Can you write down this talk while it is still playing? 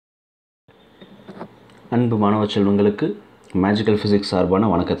அன்பு மாணவ செல்வங்களுக்கு மேஜிக்கல் ஃபிசிக்ஸ் சார்பான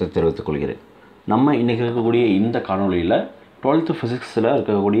வணக்கத்தை தெரிவித்துக் கொள்கிறேன். நம்ம இன்றைக்கி இருக்கக்கூடிய இந்த காணொலியில் 12th ஃபிசிக்ஸில்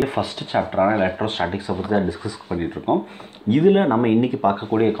இருக்கக்கூடிய ஃபஸ்ட்டு சாப்டரான எலக்ட்ரோஸ்டாட்டிக்ஸை பற்றி தான் டிஸ்கஸ் பண்ணிகிட்ருக்கோம். இதில் நம்ம இன்றைக்கி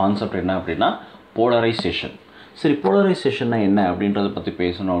பார்க்கக்கூடிய கான்செப்ட் என்ன அப்படின்னா போலரைசேஷன். சரி, போலரைசேஷன்னா என்ன அப்படின்றத பற்றி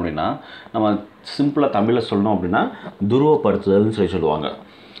பேசணும் அப்படின்னா நம்ம சிம்பிளாக தமிழில் சொல்லணும் அப்படின்னா துருவப்படுத்துதல்னு சொல்லுவாங்க.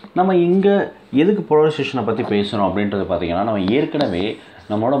 நம்ம இங்கே எதுக்கு போலரைசேஷனை பற்றி பேசணும் அப்படின்றது பார்த்திங்கன்னா, நம்ம ஏற்கனவே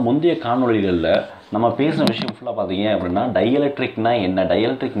நம்மளோட முந்தைய காணொலிகளில் நம்ம பேசின விஷயம் ஃபுல்லாக பார்த்தீங்க அப்படின்னா டைஎலக்ட்ரிக்னா என்ன,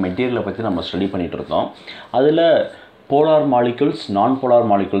 டைஎலக்ட்ரிக் மெட்டீரியலை பற்றி நம்ம ஸ்டடி பண்ணிகிட்டு இருக்கோம். அதில் போலார் மாலிகுல்ஸ், நான் போலார்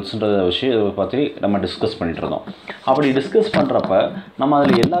மாலிகுல்ஸ்ன்ற விஷயம் பற்றி நம்ம டிஸ்கஸ் பண்ணிகிட்டு இருந்தோம். அப்படி டிஸ்கஸ் பண்ணுறப்ப நம்ம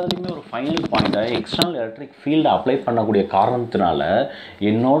அதில் எல்லாத்துலேயுமே ஒரு ஃபைனல் பாயிண்ட்டை எக்ஸ்டர்னல் எலக்ட்ரிக் ஃபீல்டை அப்ளை பண்ணக்கூடிய காரணத்தினால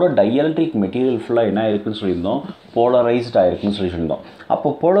என்னோட டைஎலக்ட்ரிக் மெட்டீரியல் ஃபுல்லாக என்ன இருக்குதுன்னு சொல்லியிருந்தோம், போலரைஸ்டாக இருக்குதுன்னு சொல்லியிருந்தோம்.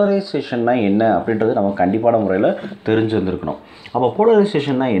 அப்போ போலரைசேஷன்னா என்ன அப்படின்றது நம்ம கண்டிப்பான முறையில் தெரிஞ்சு வந்திருக்கணும். அப்போ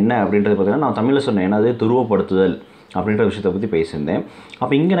போலரைசேஷன்னா என்ன அப்படின்றது பார்த்திங்கன்னா, நான் தமிழில் சொன்னேன் என்னது துருவப்படுத்துதல் அப்படின்ற விஷயத்தை பற்றி பேசியிருந்தேன்.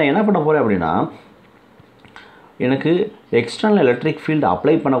 அப்போ இங்கே நான் என்ன பண்ண போகிறேன் அப்படின்னா, எனக்கு எக்ஸ்டர்னல் எலக்ட்ரிக் ஃபீல்டு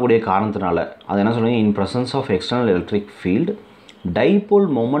அப்ளை பண்ணக்கூடிய காரணத்தினால அது என்ன சொல்லுவீங்க, இன் presence of external electric field dipole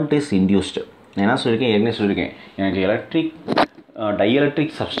moment is induced. நான் என்ன சொல்லியிருக்கேன், ஏற்கனவே சொல்லியிருக்கேன், எனக்கு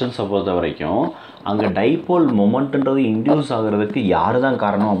டைஎலக்ட்ரிக் சப்ஸ்டன்ஸை பொறுத்த வரைக்கும் அங்கே டைபோல் மொமெண்ட்டுன்றது இன்டியூஸ் ஆகிறதுக்கு யார் தான்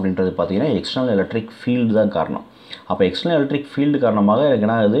காரணம் அப்படின்றது பார்த்திங்கன்னா எக்ஸ்டர்னல் எலக்ட்ரிக் ஃபீல்டு தான் காரணம். அப்போ எக்ஸ்டர்னல் எலக்ட்ரிக் ஃபீல்டு காரணமாக எனக்கு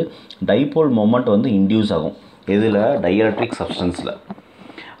என்ன ஆகுது, டைபோல் மொமெண்ட் வந்து இன்டியூஸ் ஆகும். இதில் டைஎலக்ட்ரிக் சப்ஸ்டன்ஸில்.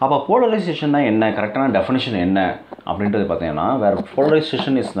 அப்போ போலரைசேஷன்னா என்ன, கரெக்டான டெஃபினிஷன் என்ன அப்படின்றது பார்த்தீங்கன்னா, வேர்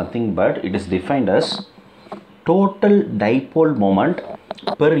polarisation is nothing but it is defined as total dipole moment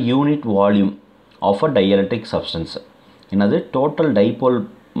per unit volume of a dielectric substance. என்னது total dipole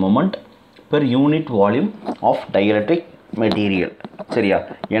moment per unit volume of dielectric material. சரியா,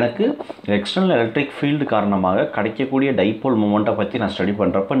 எனக்கு எக்ஸ்டர்னல் எலக்ட்ரிக் ஃபீல்டு காரணமாக கிடைக்கக்கூடிய dipole மொமெண்ட்டை பற்றி நான் study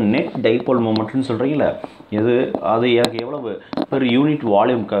பண்ணுறப்ப net dipole மொமெண்ட்னு சொல்கிறீங்களே, அது எனக்கு எவ்வளவு பெர் யூனிட்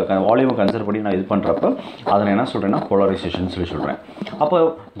வால்யூமை கன்சிடர் பண்ணி நான் இது பண்ணுறப்ப அதை நான் என்ன சொல்கிறேன்னா போலரைசேஷன் சொல்கிறேன். அப்போ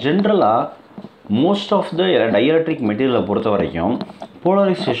ஜென்ரலாக மோஸ்ட் ஆஃப் த டைஎலக்ட்ரிக் மெட்டீரியலை பொறுத்த வரைக்கும்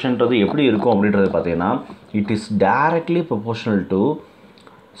போலரைசேஷன்றது எப்படி இருக்கும் அப்படின்றது பார்த்தீங்கன்னா, it is directly proportional to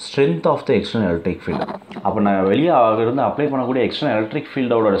strength of the external electric field. அப்போ நான் வெளியே இருந்து அப்ளை பண்ணக்கூடிய எக்ஸ்டர்னல் எலக்ட்ரிக்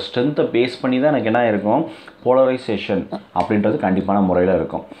ஃபீல்டோட ஸ்ட்ரென்த்தை பேஸ் பண்ணி தான் எனக்கு என்ன இருக்கும், போலரைசேஷன் அப்படின்றது கண்டிப்பான முறையில்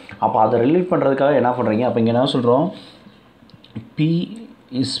இருக்கும். அப்போ அதை ரிலேட் பண்ணுறதுக்காக என்ன பண்ணுறீங்க, அப்போ இங்கே என்ன சொல்கிறோம், P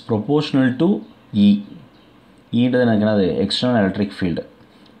is proportional to E. ஈன்றது எனக்கு என்னது எக்ஸ்டர்னல் எலக்ட்ரிக் ஃபீல்டு,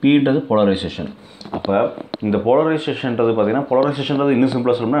 Pன்றது போலரைசேஷன். அப்போ இந்த போலரைசேஷன்றது பார்த்திங்கன்னா, போலரைசேஷன்றது இன்னும்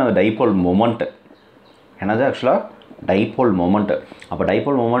சிம்பிளாக சொல்லணும்னா அந்த டைபோல் மொமெண்ட்டு என்னது ஆக்சுவலாக டைபோல் மொமெண்ட். அப்போ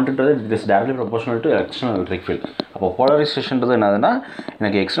dipole மொமெண்ட்டுன்றது it is directly proportional to external electric field. அப்போ போலரைசேஷன்றது என்னதுன்னா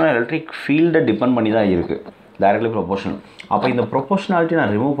எனக்கு எக்ஸ்டர்னல் எலக்ட்ரிக் ஃபீல்டை டிபெண்ட் பண்ணி தான் இருக்குது, டைரக்ட்லி ப்ரொபோர்ஷனல். அப்போ இந்த ப்ரொபோர்ஷனாலிட்டி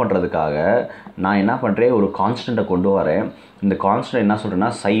நான் ரிமூவ் பண்ணுறதுக்காக நான் என்ன பண்ணுறேன், ஒரு கான்ஸ்டண்ட்டை கொண்டு வரேன். இந்த கான்ஸ்டன்ட் என்ன சொல்கிறேன்னா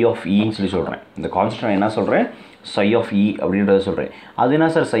சை ஆஃப் ஈன்னு சொல்கிறேன். இந்த கான்ஸ்டன்ட் என்ன சொல்கிறேன், சை ஆஃப் இ அப்படின்றத சொல்கிறேன். அது என்ன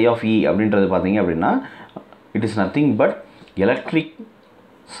சார் சை ஆஃப் இ அப்படின்றது பார்த்தீங்க அப்படின்னா, it is nothing but electric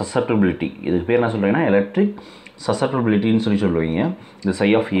susceptibility. இதுக்கு பேர் என்ன சொல்கிறீங்கன்னா எலக்ட்ரிக் சசப்டிபிலிட்டின்னு சொல்லுவீங்க இந்த சை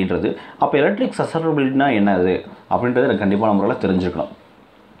ஆஃப் ஈன்றது. அப்போ எலக்ட்ரிக் சசப்டிபிலிட்டினா என்னது அப்படின்றது எனக்கு கண்டிப்பான முறையில் தெரிஞ்சுக்கணும்.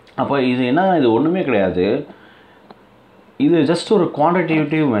 அப்போ இது என்ன, இது ஒன்றுமே கிடையாது, இது ஜஸ்ட் ஒரு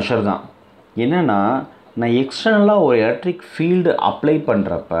குவான்டிடேட்டிவ் மெஷர் தான். என்னென்னா, நான் எக்ஸ்டர்னலாக ஒரு எலக்ட்ரிக் ஃபீல்டு அப்ளை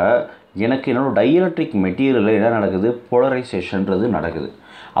பண்ணுறப்ப எனக்கு என்னோடய டைஎலக்ட்ரிக் மெட்டீரியலில் என்ன நடக்குது, போலரைசேஷன்றது நடக்குது.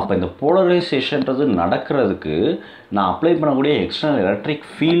 அப்போ இந்த போலரைசேஷன்றது நடக்கிறதுக்கு நான் அப்ளை பண்ணக்கூடிய எக்ஸ்டர்னல் எலக்ட்ரிக்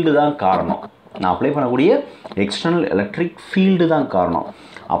ஃபீல்டு தான் காரணம். நான் அப்ளை பண்ணக்கூடிய எக்ஸ்டர்னல் எலக்ட்ரிக் ஃபீல்டு தான் காரணம்.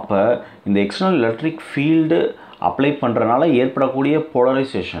 அப்போ இந்த எக்ஸ்டர்னல் எலக்ட்ரிக் ஃபீல்டு அப்ளை பண்ணுறதுனால ஏற்படக்கூடிய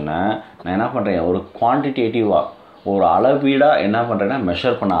போலரைசேஷனை நான் என்ன பண்ணுறேன், ஒரு குவான்டிடேட்டிவாக ஒரு அளவீடாக என்ன பண்ணுறேன்னா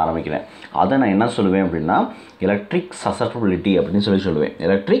மெஷர் பண்ண ஆரம்பிக்கிறேன். அதை நான் என்ன சொல்லுவேன் அப்படின்னா எலக்ட்ரிக் சசப்டிபிலிட்டி அப்படின்னு சொல்லுவேன்.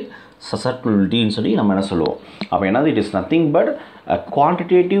 எலக்ட்ரிக் சசப்டிபிலிட்டின்னு சொல்லி நம்ம என்ன சொல்லுவோம். அப்போ என்னது, it is nothing but a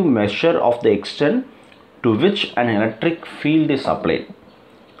quantitative measure of the extent to which an electric field is applied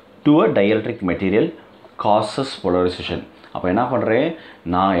to a dielectric material causes polarization. அப்போ என்ன பண்ணுறேன்,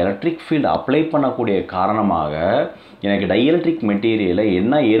 நான் எலக்ட்ரிக் ஃபீல்டு அப்ளை பண்ணக்கூடிய காரணமாக எனக்கு டைஎலக்ட்ரிக் மெட்டீரியலில்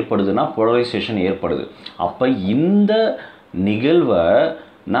என்ன ஏற்படுதுன்னா போலரைசேஷன் ஏற்படுது. அப்போ இந்த நிகழ்வை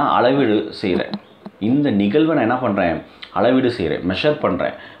நான் அளவீடு செய்கிறேன். இந்த நிகழ்வை நான் என்ன பண்ணுறேன், அளவீடு செய்கிறேன், மெஷர்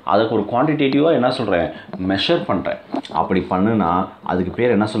பண்ணுறேன். அதுக்கு ஒரு குவான்டிடேட்டிவாக என்ன சொல்கிறேன், மெஷர் பண்ணுறேன். அப்படி பண்ணுனா அதுக்கு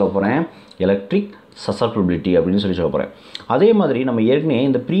பேர் என்ன சொல்ல போகிறேன், எலக்ட்ரிக் சசப்டிபிலிட்டி அப்படின்னு சொல்ல போகிறேன். அதே மாதிரி நம்ம ஏற்கனவே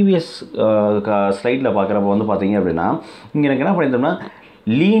இந்த ப்ரீவியஸ் ஸ்லைடில் பார்க்குறப்ப வந்து பார்த்தீங்க அப்படின்னா, இங்கே எனக்கு என்ன பண்ணியிருந்தோம்னா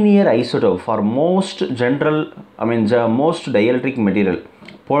linear isotope for most general most dielectric material.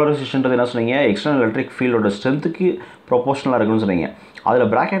 போலரைசேஷன்றது என்ன சொன்னீங்க, எக்ஸ்டர்னல் எலக்ட்ரிக் ஃபீல்டோட ஸ்ட்ரென்த்துக்கு ப்ரொபோஷனலாக இருக்குன்னு சொன்னீங்க.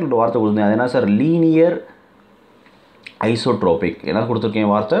 அதில் ப்ராக்கெட்டில் ஒரு வார்த்தை கொடுத்துருந்தேன், அது என்ன சார்? Linear isotropic. என்ன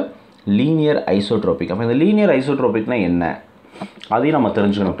கொடுத்துருக்கேன் வார்த்தை? Linear isotropic. அப்போ இந்த லீனியர் ஐசோட்ரோபிக்னா என்ன, அதையும் நம்ம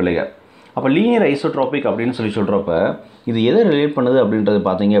தெரிஞ்சுக்கணும் பிள்ளைங்க. அப்போ லீனியர் ஐசோட்ரோபிக் அப்படின்னு சொல்கிறப்ப இது எதை ரிலேட் பண்ணுது அப்படின்றது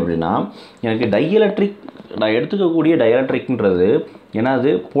பார்த்தீங்க அப்படின்னா, எனக்கு டைஎலக்ட்ரிக், நான் எடுத்துக்கக்கூடிய டைஎலக்ட்ரிக்ன்றது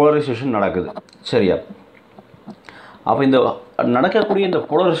என்னது? போலரைசேஷன் நடக்குது, சரியா? அப்போ இந்த நடக்கக்கூடிய இந்த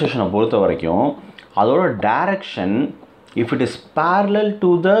போலரைசேஷனை பொறுத்த வரைக்கும் அதோட direction if it is parallel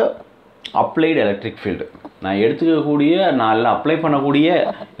to the applied electric field, நான் எடுத்துக்கக்கூடிய, நான் அப்ளை பண்ணக்கூடிய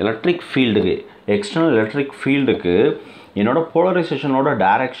எலக்ட்ரிக் ஃபீல்டுக்கு, எக்ஸ்டர்னல் எலக்ட்ரிக் ஃபீல்டுக்கு என்னோடய போலரைசேஷனோட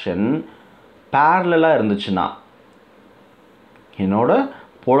டைரக்ஷன் பேரலாக இருந்துச்சுன்னா, என்னோட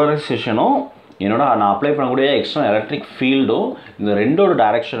போலரைசேஷனும் நான் அப்ளை பண்ணக்கூடிய எக்ஸ்டர்னல் எலக்ட்ரிக் ஃபீல்டும் இந்த ரெண்டோட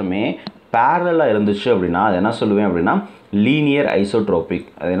டைரக்ஷனுமே பேரலாக இருந்துச்சு அப்படின்னா அது என்ன சொல்லுவேன் அப்படின்னா லீனியர் ஐசோட்ரோபிக்.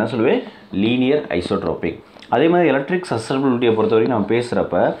 அது என்ன சொல்லுவேன்? Linear isotropic. அதே மாதிரி எலக்ட்ரிக் சசெப்டிபிலிட்டியை பொறுத்த வரைக்கும் நான்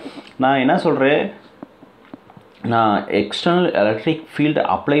பேசுகிறப்ப நான் என்ன சொல்கிறேன், நான் எக்ஸ்டர்னல் எலக்ட்ரிக் ஃபீல்டு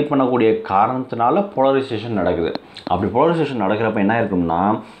அப்ளை பண்ணக்கூடிய காரணத்தினால போலரைசேஷன் நடக்குது. அப்படி போலரைசேஷன் நடக்கிறப்ப என்ன இருக்கும்னா,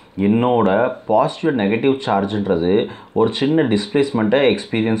 என்னோட பாசிட்டிவ் நெகட்டிவ் சார்ஜுன்றது ஒரு சின்ன டிஸ்பிளேஸ்மெண்ட்டை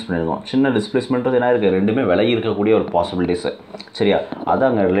எக்ஸ்பீரியன்ஸ் பண்ணியிருக்கோம். சின்ன டிஸ்பிளேஸ்மெண்ட்றது என்ன இருக்குது? ரெண்டுமே விலகி இருக்கக்கூடிய ஒரு பாசிபிலிட்டிஸு, சரியா? அதை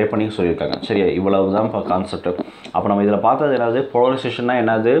அங்கே ரிலேட் பண்ணி சொல்லியிருக்காங்க, சரியா? இவ்வளவு தான் இப்போ கான்செப்ட். அப்போ நம்ம இதில் பார்த்தது என்னது? போலரைசேஷன்னா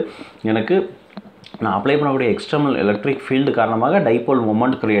என்னது? எனக்கு நான் அப்ளை பண்ணக்கூடிய எக்ஸ்டர்னல் எலக்ட்ரிக் ஃபீல்டு காரணமாக டைபோல்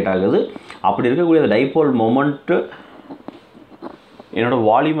மொமெண்ட் க்ரியேட் ஆகுது. அப்படி இருக்கக்கூடிய அந்த டைபோல் மொமெண்ட்டு என்னோடய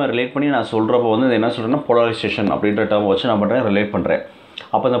வால்யூமை ரிலேட் பண்ணி நான் சொல்கிறப்போ வந்து என்ன சொல்கிறேன்னா போலரைசேஷன் அப்படின்ற டேர்ம் வச்சு நான் பண்ணுறேன், ரிலேட் பண்ணுறேன்.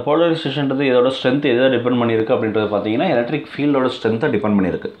 அப்போ இந்த போலரைசேஷன்றது இதோட ஸ்ட்ரென்த் எதை டிபெண்ட் பண்ணியிருக்கு அப்படின்றது பார்த்தீங்கன்னா எலக்ட்ரிக் ஃபீல்டோட ஸ்ட்ரென்த்தை டிபெண்ட்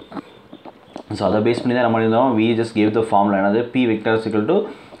பண்ணியிருக்கு. ஸோ அதை பேஸ் பண்ணி தான் நம்ம இருந்தோம். We just gave the formula என்னது? B vector equal to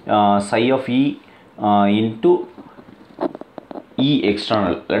psi of E into E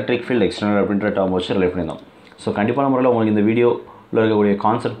external, electric field external அப்படின்ற டேர்ம் வச்சு ரிலேட் பண்ணியிருந்தோம். ஸோ கண்டிப்பான முறையில் உங்களுக்கு இந்த வீடியோவில் இருக்கக்கூடிய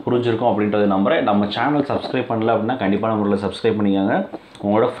கான்செப்ட் புரிஞ்சிருக்கும் அப்படின்றது நம்புறேன். நம்ம சேனல் சப்ஸ்கிரைப் பண்ணல அப்படின்னா கண்டிப்பான முறையில் சப்ஸ்கிரைப் பண்ணிக்கோங்க.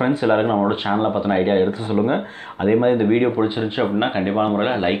 உங்களோட ஃப்ரெண்ட்ஸ் எல்லாருக்கும் நம்மளோட சேனலை பற்றின ஐடியா எடுத்து சொல்லுங்கள். அதே மாதிரி இந்த வீடியோ பிடிச்சிருந்துச்சு அப்படின்னா கண்டிப்பான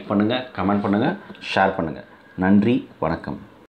முறையில் லைக் பண்ணுங்கள், கமெண்ட் பண்ணுங்கள், ஷேர் பண்ணுங்கள். நன்றி, வணக்கம்.